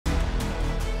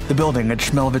The building at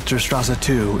Schmellwitzer Straße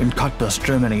 2 in Cottbus,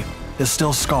 Germany, is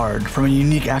still scarred from a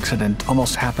unique accident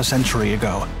almost half a century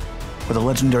ago, with a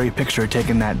legendary picture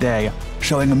taken that day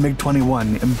showing a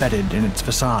Mig-21 embedded in its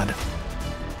facade.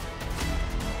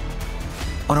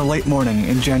 On a late morning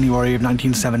in January of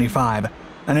 1975,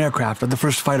 an aircraft of the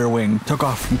 1st Fighter Wing took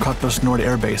off from Cottbus-Nord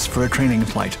airbase for a training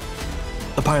flight.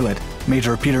 The pilot,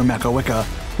 Major Peter Makowicka,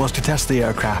 was to test the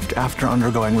aircraft after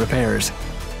undergoing repairs.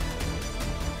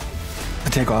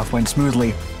 The takeoff went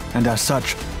smoothly, and as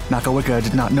such, Makowicka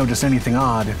did not notice anything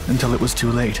odd until it was too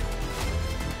late.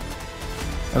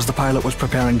 As the pilot was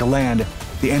preparing to land,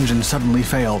 the engine suddenly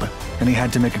failed, and he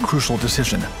had to make a crucial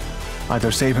decision: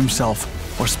 either save himself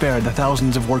or spare the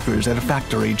thousands of workers at a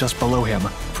factory just below him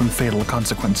from fatal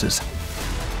consequences.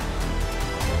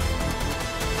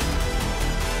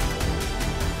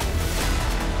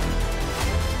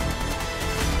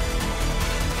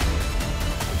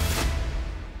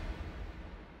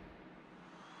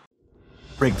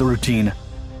 Break the routine.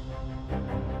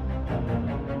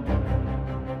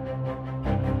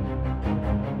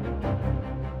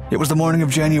 It was the morning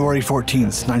of January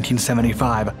 14th,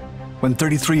 1975, when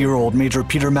 33-year-old Major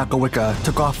Peter Makowicka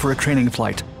took off for a training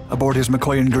flight aboard his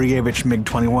Mig-21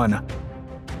 Mig-21.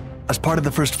 As part of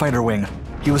the 1st Fighter Wing,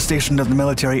 he was stationed at the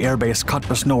military airbase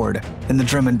Cottbus-Nord in the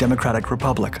German Democratic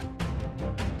Republic.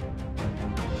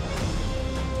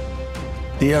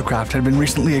 The aircraft had been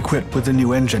recently equipped with a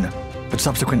new engine, but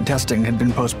subsequent testing had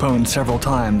been postponed several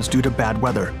times due to bad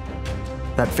weather.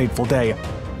 That fateful day,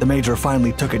 the Major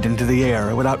finally took it into the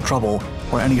air without trouble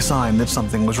or any sign that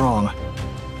something was wrong.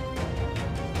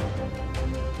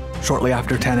 Shortly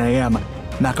after 10 a.m.,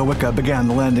 Makowicka began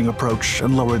the landing approach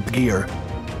and lowered the gear.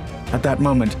 At that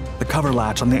moment, the cover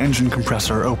latch on the engine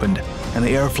compressor opened, and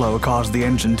the airflow caused the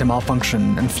engine to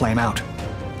malfunction and flame out.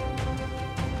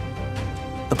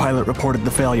 The pilot reported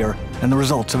the failure and the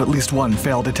results of at least one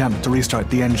failed attempt to restart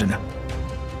the engine.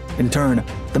 In turn,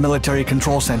 the military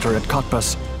control center at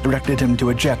Cottbus directed him to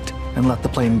eject and let the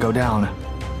plane go down.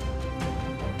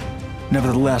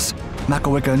 Nevertheless,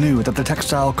 Makowicka knew that the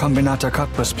textile Combinata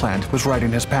Cottbus plant was right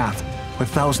in his path, with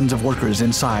thousands of workers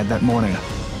inside that morning.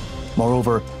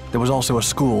 Moreover, there was also a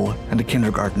school and a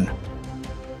kindergarten.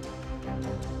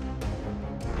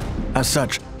 As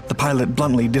such, the pilot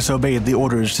bluntly disobeyed the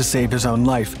orders to save his own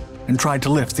life and tried to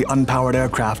lift the unpowered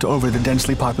aircraft over the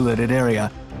densely populated area,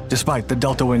 despite the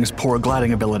Delta Wing's poor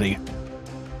gliding ability.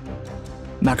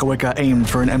 Makowicka aimed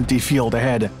for an empty field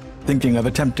ahead, thinking of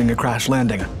attempting a crash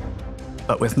landing.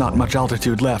 But with not much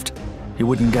altitude left, he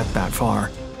wouldn't get that far.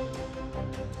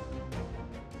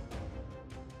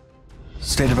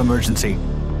 State of emergency.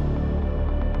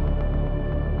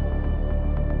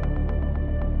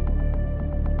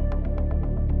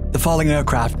 The falling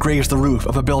aircraft grazed the roof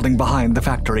of a building behind the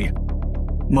factory.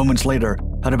 Moments later,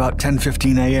 at about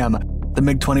 10:15 a.m., the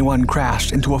Mig-21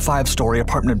 crashed into a 5-story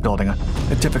apartment building,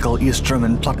 a typical East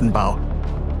German Plattenbau.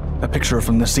 A picture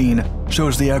from the scene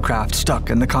shows the aircraft stuck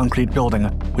in the concrete building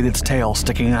with its tail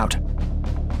sticking out.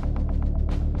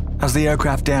 As the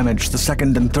aircraft damaged the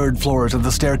 2nd and 3rd floors of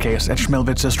the staircase at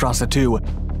Schmellwitzer Straße 2,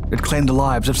 it claimed the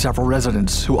lives of several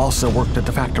residents who also worked at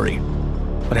the factory.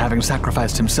 But having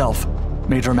sacrificed himself,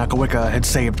 Major Makowicka had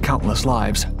saved countless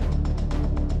lives.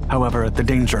 However, the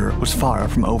danger was far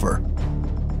from over.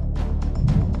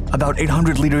 About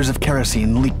 800 liters of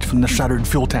kerosene leaked from the shattered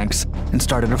fuel tanks and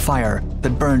started a fire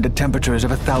that burned at temperatures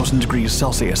of 1,000 degrees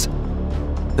Celsius.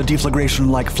 The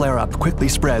deflagration-like flare-up quickly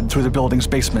spread through the building's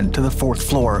basement to the 4th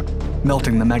floor,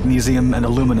 melting the magnesium and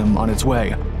aluminum on its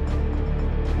way.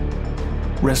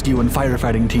 Rescue and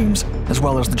firefighting teams, as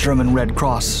well as the German Red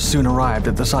Cross, soon arrived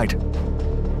at the site.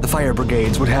 The fire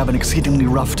brigades would have an exceedingly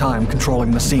rough time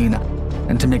controlling the scene,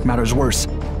 and to make matters worse,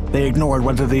 they ignored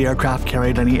whether the aircraft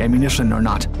carried any ammunition or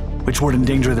not, which would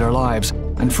endanger their lives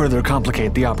and further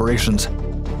complicate the operations.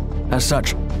 As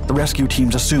such, the rescue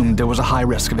teams assumed there was a high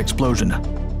risk of explosion.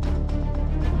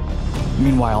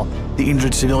 Meanwhile, the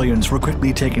injured civilians were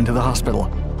quickly taken to the hospital,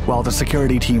 while the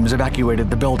security teams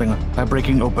evacuated the building by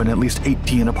breaking open at least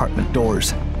 18 apartment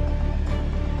doors.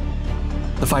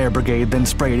 The fire brigade then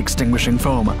sprayed extinguishing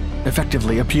foam,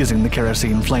 effectively appeasing the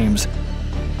kerosene flames.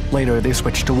 Later, they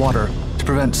switched to water to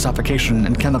prevent suffocation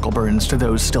and chemical burns to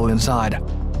those still inside.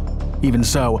 Even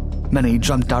so, many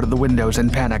jumped out of the windows in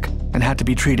panic and had to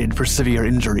be treated for severe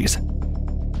injuries.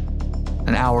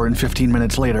 An hour and 15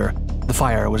 minutes later, the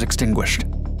fire was extinguished.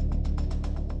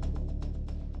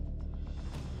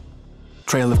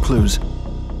 Trail of clues.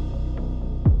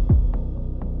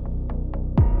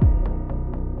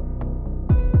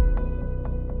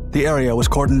 The area was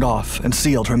cordoned off and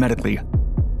sealed hermetically.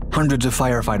 Hundreds of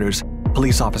firefighters,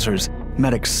 police officers,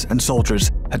 medics, and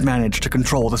soldiers had managed to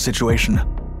control the situation.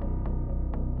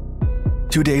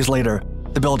 2 days later,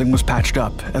 the building was patched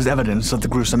up as evidence of the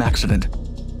gruesome accident.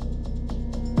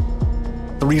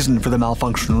 The reason for the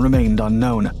malfunction remained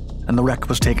unknown, and the wreck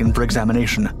was taken for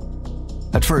examination.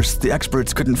 At first, the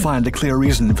experts couldn't find a clear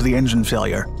reason for the engine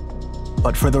failure,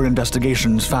 but further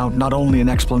investigations found not only an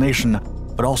explanation,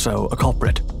 but also a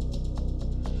culprit.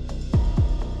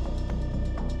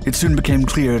 It soon became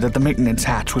clear that the maintenance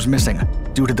hatch was missing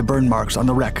due to the burn marks on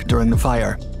the wreck during the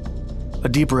fire. A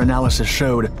deeper analysis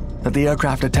showed that the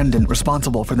aircraft attendant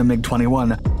responsible for the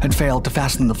Mig-21 had failed to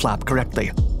fasten the flap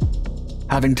correctly.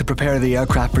 Having to prepare the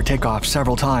aircraft for takeoff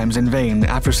several times in vain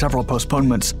after several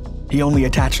postponements, he only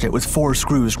attached it with 4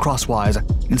 screws crosswise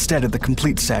instead of the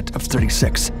complete set of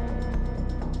 36.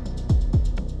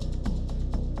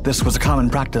 This was a common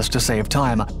practice to save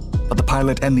time, but the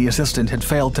pilot and the assistant had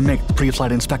failed to make the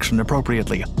pre-flight inspection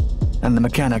appropriately, and the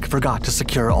mechanic forgot to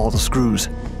secure all the screws.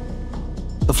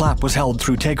 The flap was held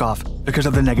through takeoff because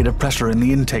of the negative pressure in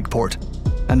the intake port,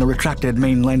 and the retracted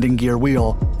main landing gear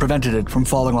wheel prevented it from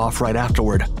falling off right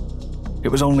afterward. It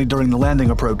was only during the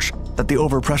landing approach that the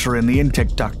overpressure in the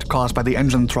intake duct caused by the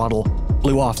engine throttle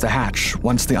blew off the hatch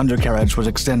once the undercarriage was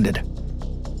extended.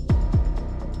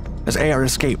 As air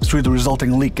escaped through the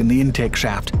resulting leak in the intake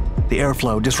shaft, the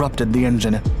airflow disrupted the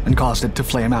engine and caused it to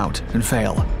flame out and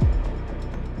fail.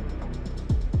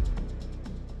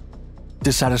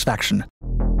 Dissatisfaction.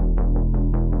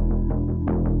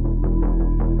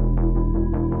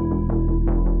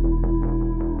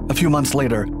 A few months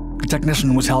later, the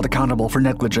technician was held accountable for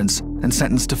negligence and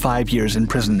sentenced to 5 years in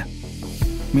prison.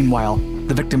 Meanwhile,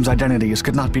 the victims' identities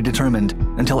could not be determined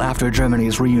until after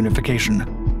Germany's reunification.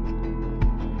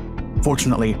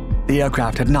 Fortunately, the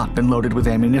aircraft had not been loaded with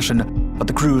ammunition, but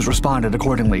the crews responded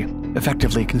accordingly,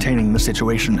 effectively containing the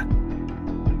situation.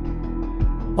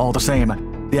 All the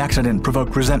same, the accident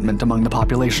provoked resentment among the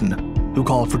population, who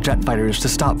called for jet fighters to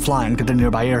stop flying to the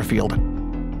nearby airfield.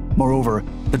 Moreover,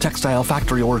 the textile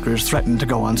factory workers threatened to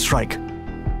go on strike,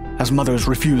 as mothers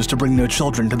refused to bring their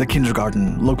children to the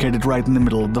kindergarten located right in the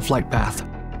middle of the flight path.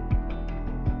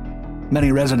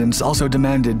 Many residents also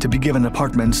demanded to be given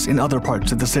apartments in other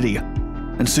parts of the city,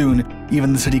 and soon,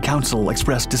 even the city council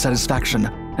expressed dissatisfaction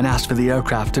and asked for the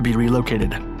aircraft to be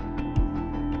relocated.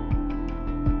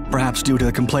 Perhaps due to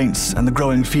the complaints and the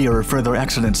growing fear of further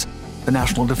accidents, the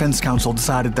National Defense Council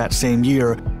decided that same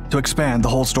year to expand the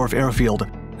Holsdorf airfield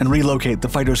and relocate the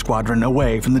fighter squadron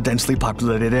away from the densely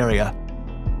populated area.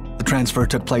 The transfer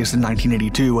took place in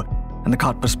 1982, and the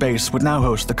Cottbus base would now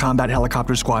host the Combat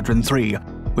Helicopter Squadron 3,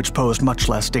 which posed much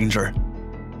less danger.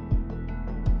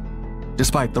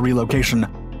 Despite the relocation,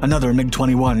 another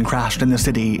Mig-21 crashed in the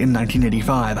city in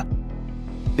 1985.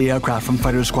 The aircraft from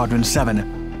Fighter Squadron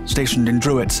 7, stationed in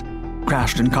Druitz,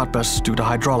 crashed in Cottbus due to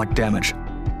hydraulic damage.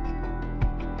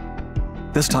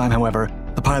 This time, however,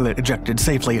 the pilot ejected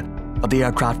safely, but the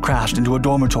aircraft crashed into a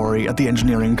dormitory at the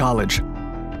engineering college.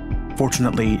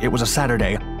 Fortunately, it was a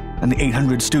Saturday, and the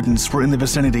 800 students were in the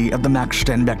vicinity of the Max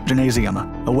Steinbeck Gymnasium,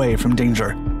 away from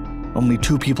danger. Only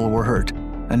 2 people were hurt,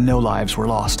 and no lives were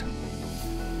lost.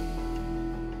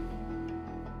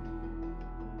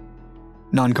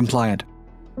 Non-compliant.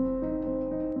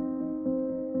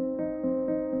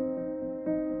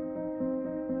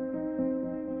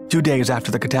 Two days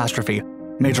after the catastrophe,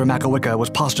 Major Makowicka was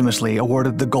posthumously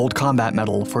awarded the Gold Combat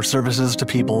Medal for services to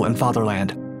people and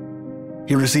fatherland.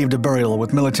 He received a burial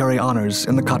with military honors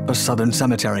in the Cottbus Southern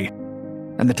Cemetery,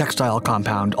 and the textile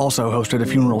compound also hosted a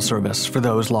funeral service for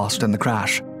those lost in the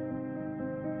crash.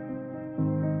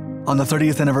 On the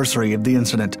 30th anniversary of the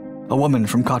incident, a woman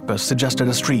from Cottbus suggested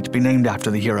a street be named after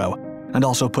the hero and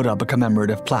also put up a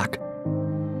commemorative plaque.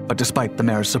 But despite the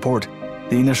mayor's support,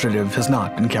 the initiative has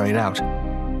not been carried out.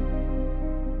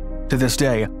 To this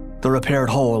day, the repaired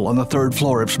hole on the 3rd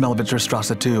floor of Schmellwitzer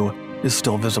Straße 2 is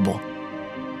still visible.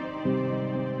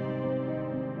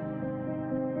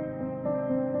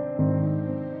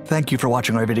 Thank you for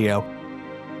watching our video.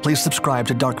 Please subscribe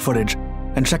to Dark Footage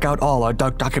and check out all our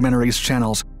Dark Documentaries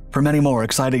channels for many more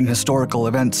exciting historical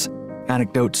events,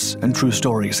 anecdotes, and true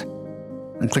stories.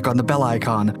 And click on the bell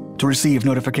icon to receive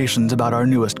notifications about our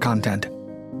newest content.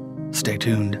 Stay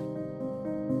tuned.